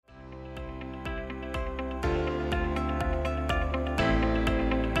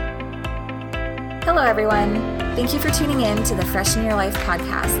Hello, everyone. Thank you for tuning in to the Fresh in Your Life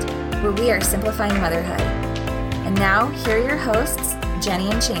podcast, where we are simplifying motherhood. And now, here are your hosts, Jenny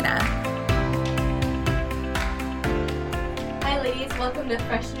and Shayna. Hi, ladies. Welcome to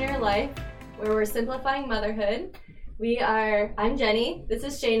Fresh in Your Life, where we're simplifying motherhood. I'm Jenny. This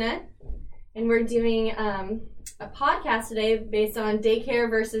is Shayna. And we're doing a podcast today based on daycare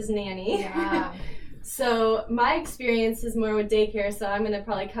versus nanny. Yeah. So my experience is more with daycare, so I'm going to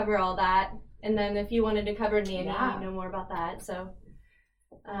probably cover all that. And then if you wanted to cover nanny, you know more about that. So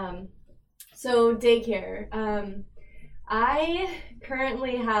daycare. I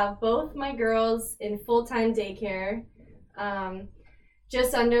currently have both my girls in full-time daycare,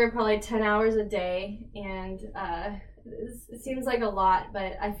 just under probably 10 hours a day. And it seems like a lot,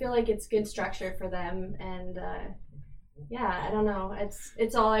 but I feel like it's good structure for them. And I don't know.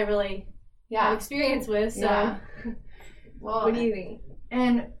 It's all I really have experience with. So, Well, what do you think?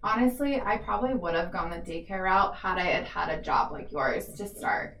 And honestly, I probably would have gone the daycare route had I had a job like yours to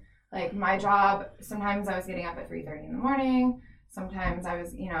start. Like my job, sometimes I was getting up at 3:30 in the morning. Sometimes I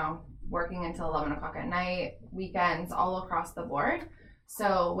was, working until 11 o'clock at night, weekends, all across the board.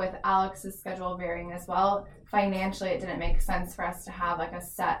 So with Alex's schedule varying as well, financially it didn't make sense for us to have like a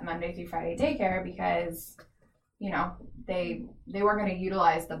set Monday through Friday daycare because, they weren't going to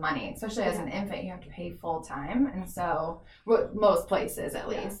utilize the money. Especially as an infant, you have to pay full time. And so, most places at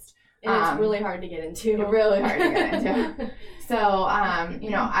least. And it's really hard to get into. So,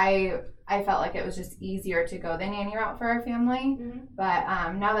 I felt like it was just easier to go the nanny route for our family. Mm-hmm.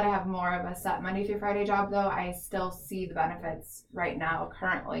 But now that I have more of a set Monday through Friday job, though, I still see the benefits right now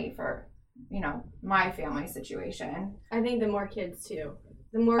currently for, my family situation. I think the more kids, too.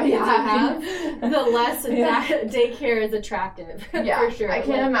 The more kids you have, the less daycare is attractive. Yeah, for sure. I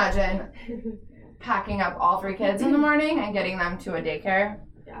can't imagine packing up all 3 kids in the morning and getting them to a daycare.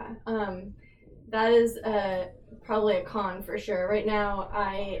 Yeah, that is probably a con for sure. Right now,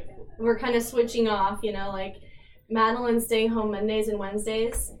 we're kind of switching off, like Madeline's staying home Mondays and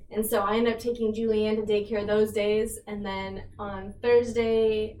Wednesdays, and so I end up taking Julianne to daycare those days, and then on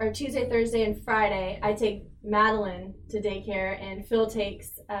Tuesday, Thursday, and Friday, I take Madeline to daycare, and Phil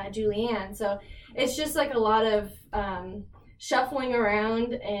takes Julianne. So it's just like a lot of shuffling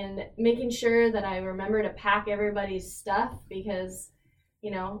around and making sure that I remember to pack everybody's stuff because,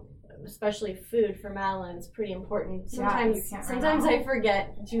 especially food for Madeline is pretty important. Sometimes I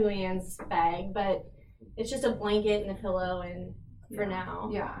forget Julianne's bag, but it's just a blanket and a pillow, and for now.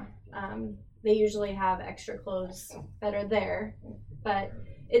 Yeah. They usually have extra clothes that are there, but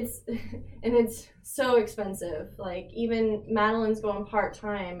it's so expensive. Like even Madeline's going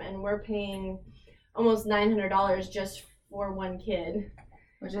part-time and we're paying almost $900 just for one kid,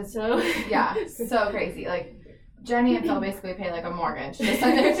 which is so crazy. Like Jenny and Phil basically pay like a mortgage to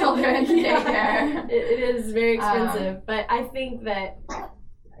send their children to daycare. It is very expensive, but I think that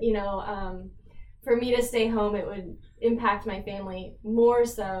for me to stay home, it would impact my family more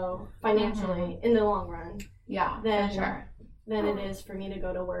so financially in the long run. Yeah, for sure. Than it is for me to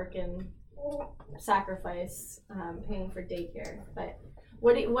go to work and sacrifice paying for daycare. But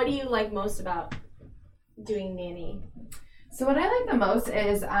what do you like most about doing nanny? So what I like the most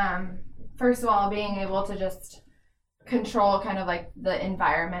is first of all being able to just control kind of like the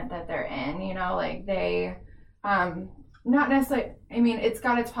environment that they're in. Like they not necessarily, it's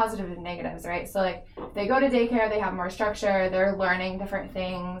got its positives and negatives, right? So like they go to daycare, they have more structure, they're learning different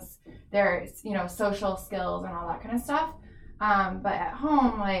things, there's social skills and all that kind of stuff. But at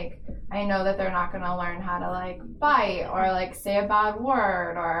home, like, I know that they're not going to learn how to, like, bite or, like, say a bad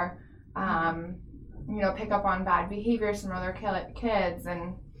word or, pick up on bad behaviors from other kids.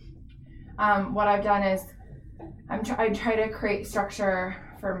 And what I've done is I try to create structure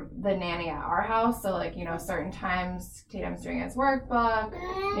for the nanny at our house. So, like, certain times Tatum's doing his workbook,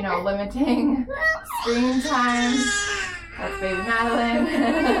 limiting screen time. That's baby Madeline.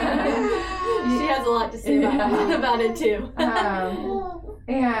 She has a lot to say about it too.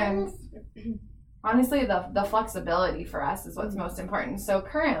 And honestly, the flexibility for us is what's most important. So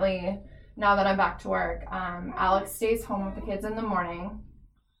currently, now that I'm back to work, Alex stays home with the kids in the morning.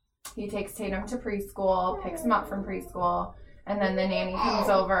 He takes Tatum to preschool, picks him up from preschool, and then the nanny comes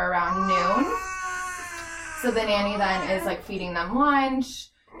over around noon. So the nanny then is like feeding them lunch,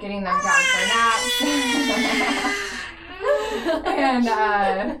 getting them down for naps. And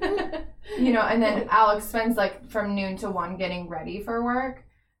and then Alex spends like from noon to 1 getting ready for work.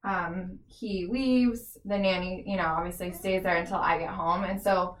 He leaves, the nanny, obviously stays there until I get home. And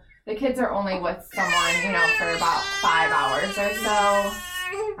so the kids are only with someone, for about 5 hours or so.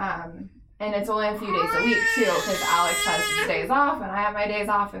 and it's only a few days a week too, because Alex has his days off and I have my days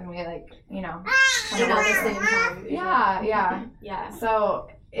off, and we like, you know, kind of at the same time. Yeah. So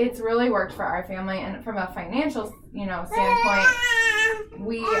it's really worked for our family, and from a financial, you know, standpoint,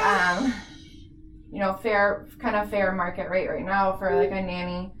 we you know, fair market rate right now for like a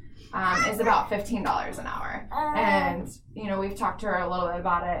nanny is about $15 an hour. And, you know, we've talked to her a little bit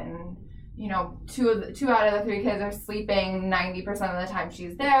about it, and, you know, two out of the 3 kids are sleeping 90% of the time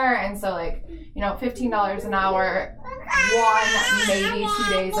she's there. And so, like, you know, $15 an hour, 1, maybe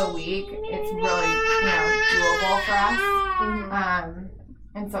 2 days a week, it's really, you know, doable for us. Mm-hmm.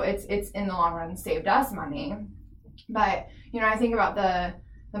 And so it's in the long run saved us money. But, you know, I think about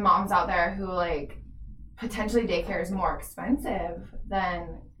the moms out there who, like, potentially daycare is more expensive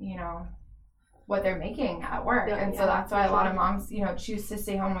than, you know, what they're making at work. Yeah, and so that's why a lot of moms, you know, choose to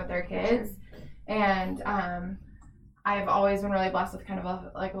stay home with their kids. And I've always been really blessed with kind of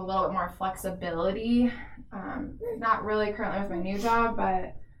a little bit more flexibility. Not really currently with my new job,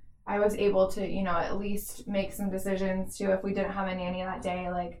 but I was able to, you know, at least make some decisions too. If we didn't have a nanny that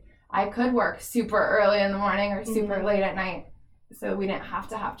day, like, I could work super early in the morning or super late at night, so we didn't have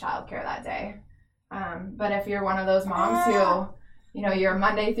to have childcare that day. But if you're one of those moms who, you know, you're a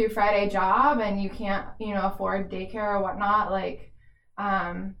Monday through Friday job and you can't, you know, afford daycare or whatnot, like,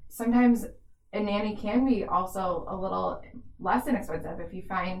 sometimes a nanny can be also a little less inexpensive. If you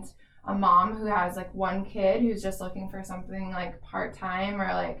find a mom who has like 1 kid who's just looking for something like part-time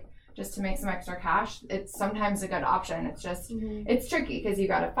or like just to make some extra cash, it's sometimes a good option. It's just, it's tricky because you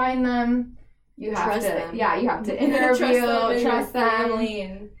got to find them. You have trust to, them. Yeah, you have to interview, trust them. Family,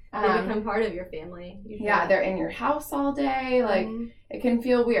 and they become part of your family. Usually. Yeah, they're in your house all day. Like, it can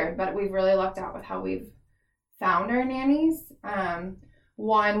feel weird, but we've really lucked out with how we've found our nannies.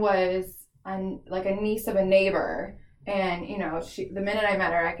 One was a niece of a neighbor, and, you know, the minute I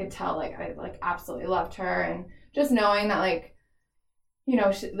met her, I could tell, like, I like absolutely loved her, and just knowing that, like, you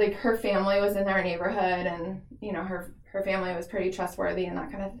know, her family was in their neighborhood, and, you know, her family was pretty trustworthy and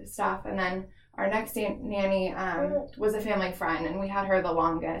that kind of stuff. And then our next nanny was a family friend, and we had her the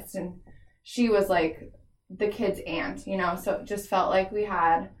longest, and she was like the kid's aunt, you know, so it just felt like we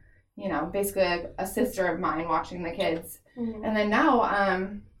had, you know, basically a sister of mine watching the kids. And then now,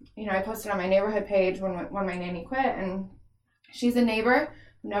 you know, I posted on my neighborhood page when my nanny quit, and she's a neighbor.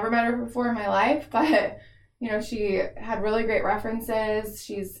 Never met her before in my life, but, you know, she had really great references.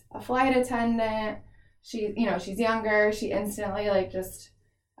 She's a flight attendant. She, you know, she's younger. She instantly, like, just,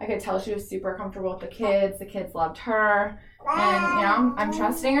 I could tell she was super comfortable with the kids. The kids loved her. And, you know, I'm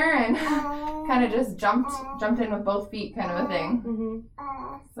trusting her, and kind of just jumped in with both feet kind of a thing.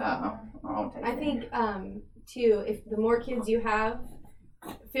 So, I think, too, if the more kids you have,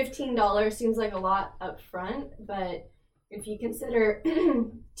 $15 seems like a lot up front, but if you consider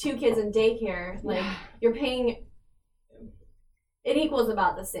 2 kids in daycare, like, you're paying, it equals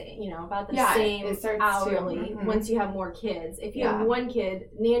about the same, you know, about the same hourly once you have more kids. If you have 1 kid,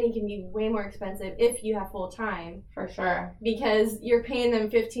 nanny can be way more expensive if you have full time. For sure. Because you're paying them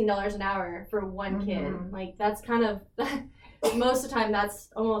 $15 an hour for 1 kid. Like, that's kind of, most of the time, that's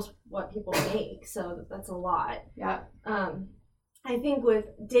almost what people make. So that's a lot. Yeah. I think with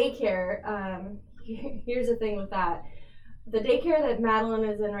daycare, here's the thing with that. The daycare that Madeline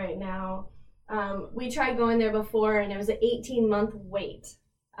is in right now, we tried going there before, and it was an 18-month wait.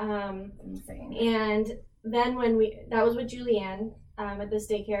 Insane. And then that was with Julianne at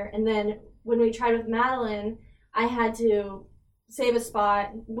this daycare. And then when we tried with Madeline, I had to save a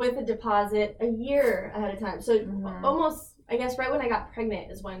spot with a deposit a year ahead of time. So almost, I guess, right when I got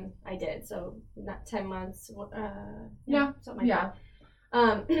pregnant is when I did. So not 10 months. Something like that.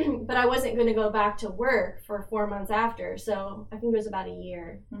 But I wasn't going to go back to work for 4 months after. So I think it was about a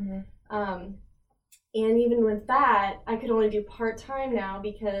year. And even with that, I could only do part-time now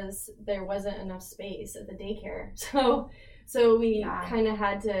because there wasn't enough space at the daycare. So we kind of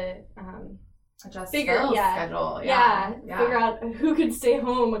had to adjust schedule. Figure out who could stay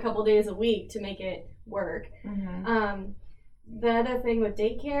home a couple days a week to make it work. The other thing with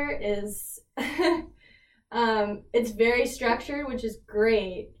daycare is it's very structured, which is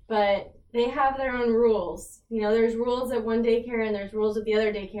great, but they have their own rules. You know, there's rules at one daycare and there's rules at the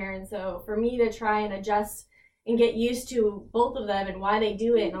other daycare. And so for me to try and adjust and get used to both of them and why they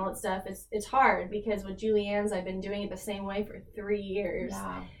do it and all that stuff, it's hard, because with Julianne's, I've been doing it the same way for 3 years.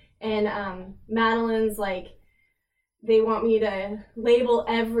 Yeah. And Madeline's, like, they want me to label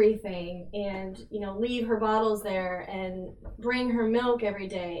everything and, you know, leave her bottles there and bring her milk every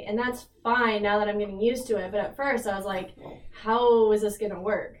day. And that's fine now that I'm getting used to it. But at first I was like, how is this going to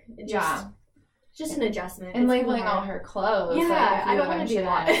work? It just just an adjustment. And it's labeling more. all her clothes. Yeah, like, if I you don't want to do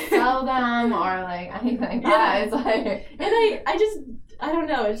eventually that. sell them or like anything like that. It's like, And I don't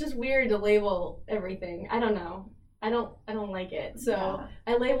know. It's just weird to label everything. I don't know. I don't like it. So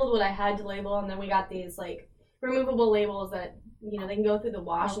I labeled what I had to label, and then we got these like removable labels that they can go through the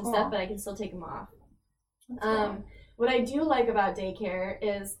wash and stuff, but I can still take them off. cool. What I do like about daycare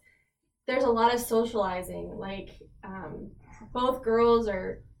is there's a lot of socializing. Like both girls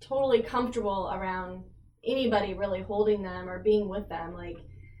are totally comfortable around anybody really holding them or being with them. Like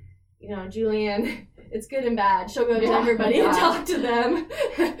Julianne, it's good and bad. She'll go to everybody and talk to them.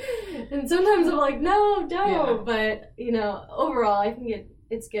 And sometimes I'm like, no, don't. Yeah. But, overall, I think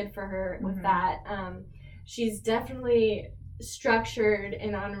it's good for her with that. She's definitely structured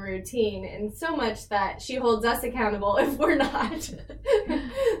and on routine, and so much that she holds us accountable if we're not.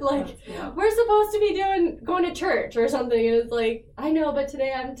 Like, we're supposed to be going to church or something, and it's like, I know, but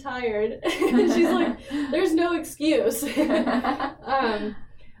today I'm tired. And she's like, there's no excuse. I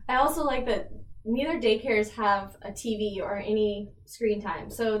also like that neither daycares have a TV or any screen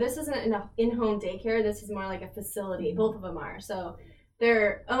time. So this isn't an in-home daycare. This is more like a facility. Both of them are. So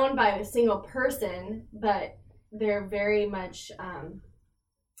they're owned by a single person, but they're very much,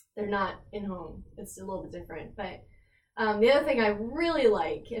 they're not in-home. It's a little bit different. But the other thing I really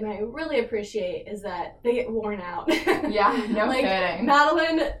like and I really appreciate is that they get worn out. Yeah, no kidding.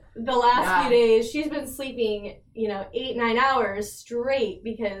 Madeline, the last few days, she's been sleeping, 8-9 hours straight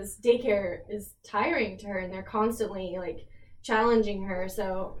because daycare is tiring to her and they're constantly challenging her.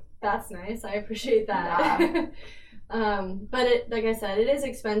 So that's nice. I appreciate that. Yeah. But like I said, it is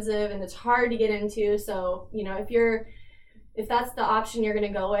expensive and it's hard to get into. So, if that's the option you're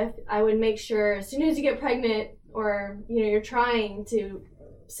going to go with, I would make sure as soon as you get pregnant or, you're trying to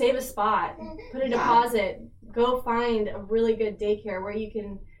save a spot, put a deposit, go find a really good daycare where you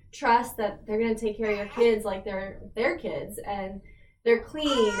can trust that they're going to take care of your kids like they're their kids and they're clean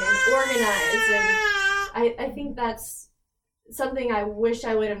and organized. And I think that's something I wish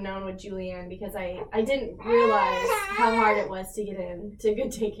I would have known with Julianne, because I didn't realize how hard it was to get into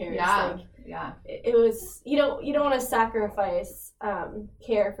good daycare. Yeah. It was, you don't want to sacrifice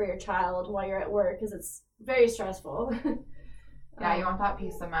care for your child while you're at work because it's very stressful. Yeah, you want that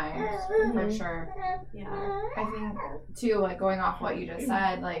peace of mind for sure. Yeah. I think too, going off what you just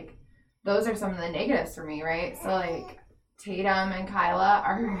said, those are some of the negatives for me, right? So Tatum and Kyla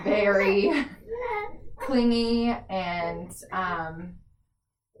are very clingy and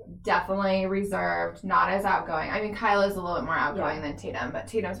definitely reserved, not as outgoing. I mean, Kyla's a little bit more outgoing than Tatum, but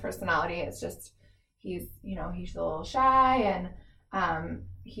Tatum's personality is just, he's a little shy, and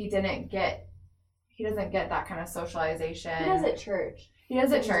he doesn't get that kind of socialization. He does at church.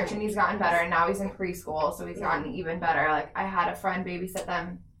 And he's gotten better, and now he's in preschool, so he's gotten even better. I had a friend babysit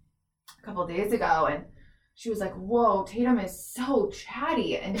them a couple days ago, and she was like, whoa, Tatum is so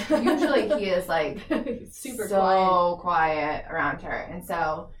chatty. And usually he is super quiet around her. And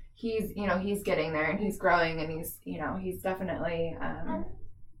so he's getting there and he's growing and he's definitely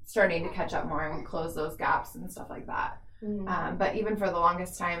starting to catch up more and close those gaps and stuff like that. Mm-hmm. But even for the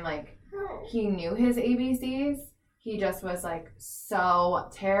longest time, he knew his ABCs. He just was so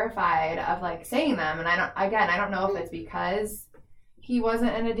terrified of saying them. And I don't know if it's because he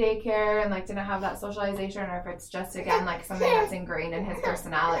wasn't in a daycare and didn't have that socialization, or if it's just again something that's ingrained in his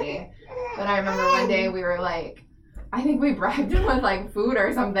personality. But I remember one day we were I think we bribed him with food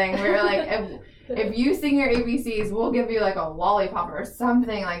or something. We were if you sing your ABCs, we'll give you a lollipop or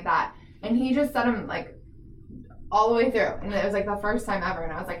something like that. And he just said them all the way through, and it was the first time ever.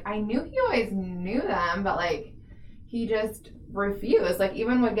 And I was I knew he always knew them, but he just refused.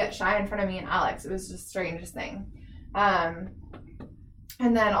 Even would get shy in front of me and Alex. It was just the strangest thing.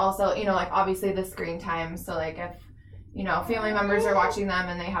 And then also, obviously the screen time. So, if, family members are watching them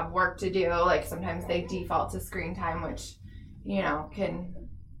and they have work to do, sometimes they default to screen time, which,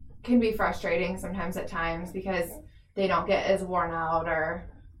 can be frustrating sometimes at times because they don't get as worn out or,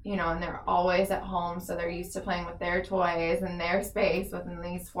 and they're always at home. So they're used to playing with their toys and their space within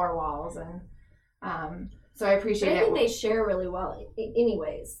these four walls. And so I appreciate it. I think they share really well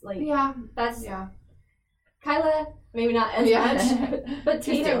anyways. Kyla, maybe not as much, but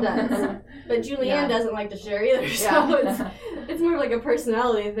Tatum does. But Julianne doesn't like to share either, so it's more of a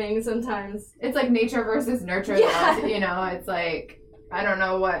personality thing sometimes. It's nature versus nurture. Yeah. It's I don't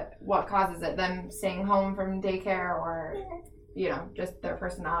know what causes it, them staying home from daycare or, just their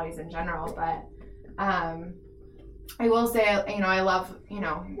personalities in general. But I will say, I love,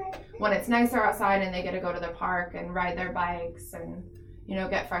 when it's nicer outside and they get to go to the park and ride their bikes and,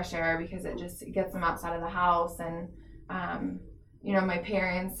 get fresh air, because it just gets them outside of the house. And you know, my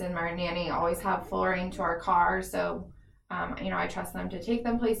parents and my nanny always have full reign to our car. So, you know, I trust them to take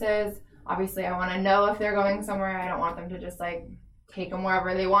them places. Obviously, I want to know if they're going somewhere. I don't want them to just, like, take them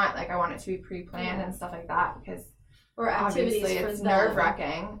wherever they want. Like, I want it to be pre-planned and stuff like that because or activities obviously for it's them.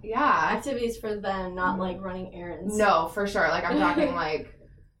 Nerve-wracking. Yeah. Activities for them, not, like, running errands. No, for sure. Like, I'm talking, like,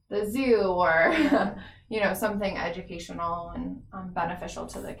 the zoo or, you know, something educational and beneficial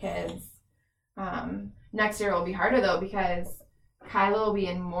to the kids. Next year will be harder, though, because Kyla will be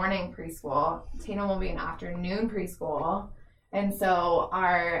in morning preschool. Tatum will be in afternoon preschool. And so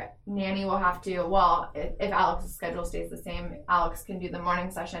our nanny will have to, well, if Alex's schedule stays the same, Alex can do the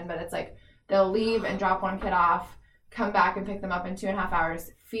morning session, but it's like they'll leave and drop one kid off, come back and pick them up in 2.5 hours,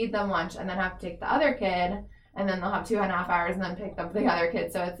 feed them lunch, and then have to take the other kid, and then they'll have 2.5 hours and then pick up the other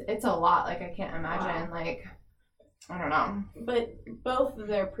kid. So it's a lot. Like, I can't imagine, like, I don't know. But both of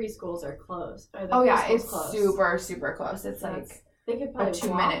their preschools are closed. Oh, yeah, it's super, super close. It's like they could probably a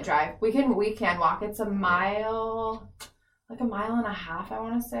 2-minute drive. We can walk. It's a mile... like 1.5 miles, I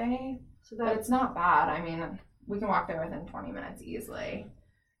want to say. So but it's not bad. I mean, we can walk there within 20 minutes easily.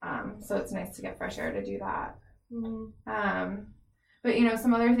 So it's nice to get fresh air to do that. Mm-hmm. But, you know,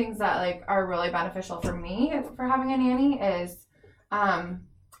 some other things that, like, are really beneficial for me for having a nanny is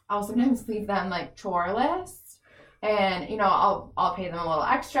I'll sometimes leave them, like, chore lists. And, you know, I'll pay them a little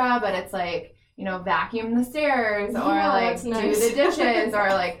extra, but it's like, you know, vacuum the stairs or like nice. Do the dishes or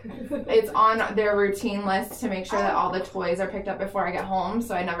like it's on their routine list to make sure that all the toys are picked up before I get home.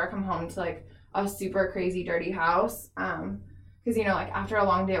 So I never come home to like a super crazy dirty house. Because, you know, like after a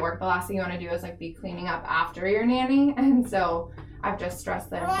long day at work, the last thing you want to do is like be cleaning up after your nanny. And so I've just stressed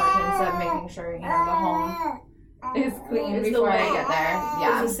the importance of making sure, you know, the home is clean before I get there.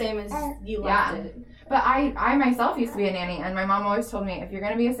 Yeah. It's the same as you left it. But I myself used to be a nanny, and my mom always told me, if you're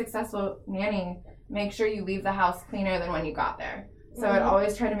going to be a successful nanny, make sure you leave the house cleaner than when you got there. So I'd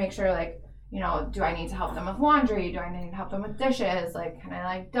always try to make sure, like, you know, do I need to help them with laundry? Do I need to help them with dishes? Like, can I,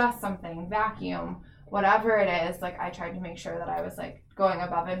 like, dust something, vacuum, whatever it is? Like, I tried to make sure that I was, like, going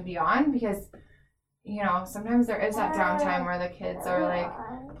above and beyond because, you know, sometimes there is that downtime where the kids are, like,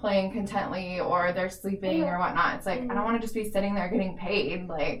 playing contently or they're sleeping or whatnot. It's like, I don't want to just be sitting there getting paid.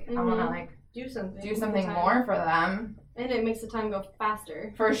 Like, I want to, like, do something more for them. And it makes the time go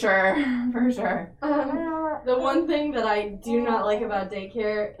faster. For sure. The one thing that I do not like about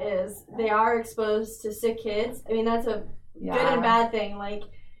daycare is they are exposed to sick kids. I mean, that's a good and bad thing. Like,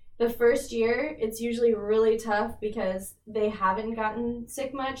 the first year, it's usually really tough because they haven't gotten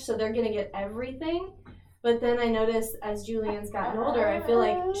sick much, so they're going to get everything. But then I noticed as Julian's gotten older, I feel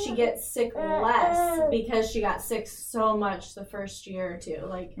like she gets sick less because she got sick so much the first year or two.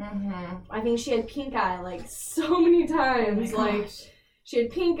 Like, I think she had pink eye, like, so many times. Like, she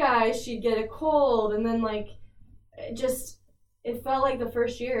had pink eye, she'd get a cold, and then, like, it felt like the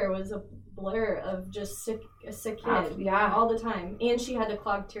first year was a blur of just a sick kid all the time. And she had a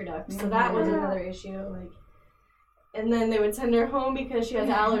clogged tear duct, so that was another issue. Like, and then they would send her home because she has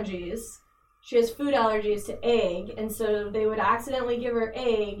allergies. She has food allergies to egg, and so they would accidentally give her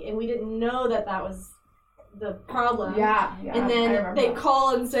egg, and we didn't know that was the problem. Yeah. And then they'd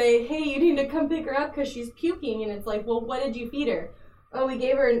call and say, hey, you need to come pick her up because she's puking, and it's like, well, what did you feed her? Oh, we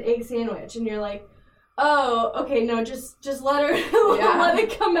gave her an egg sandwich, and you're like, oh, okay, no, just let her, let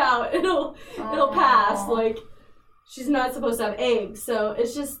it come out. It'll pass. Like, she's not supposed to have eggs, so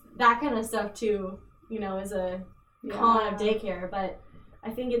it's just that kind of stuff, too, you know, is a con of daycare, but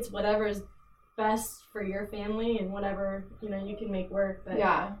I think it's whatever is best for your family and whatever, you know, you can make work. But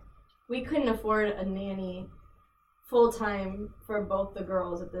we couldn't afford a nanny full time for both the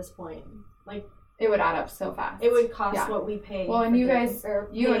girls at this point. Like, it would add up so fast. It would cost what we paid. Well, and you and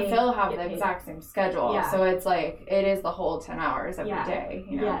Phil have the exact same schedule, so it's like it is the whole 10 hours every day.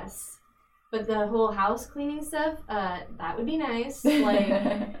 You know? Yes. But the whole house cleaning stuff, that would be nice.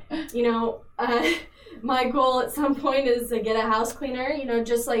 Like, you know, my goal at some point is to get a house cleaner, you know,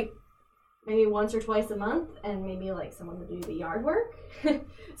 just like maybe once or twice a month, and maybe like someone to do the yard work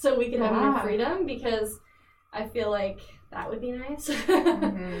so we could have more freedom, because I feel like that would be nice.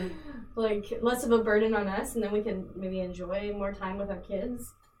 Like, less of a burden on us, and then we can maybe enjoy more time with our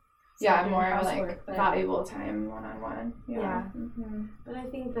kids. More like valuable time one-on-one. But I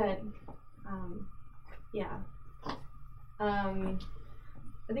think that I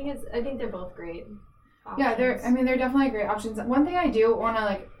think they're both great options. They're definitely great options. One thing I do want to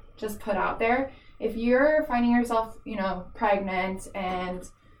like just put out there, if you're finding yourself, you know, pregnant and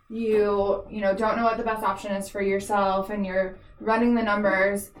you know, don't know what the best option is for yourself and you're running the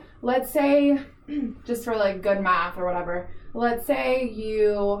numbers, let's say, just for like good math or whatever, let's say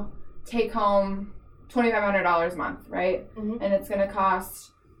you take home $2,500 a month, right? Mm-hmm. And it's going to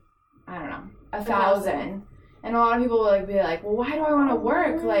cost, I don't know, $1,000. And a lot of people will like be like, well, why do I want to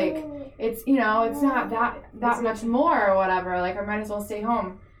work? Like, it's, you know, it's not that much more or whatever. Like, I might as well stay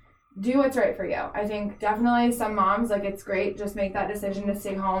home. Do what's right for you. I think definitely some moms, like, it's great. Just make that decision to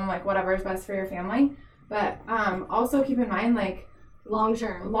stay home, like, whatever is best for your family. But also keep in mind, like, long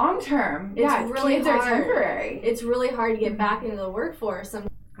term. Yeah, really kids hard. are temporary. It's really hard to get back into the workforce. I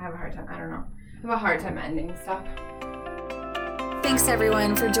have a hard time. I don't know. I have a hard time ending stuff. Thanks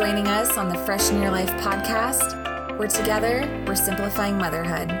everyone for joining us on the Fresh in Your Life podcast. We're together, we're simplifying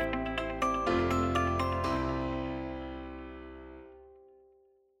motherhood.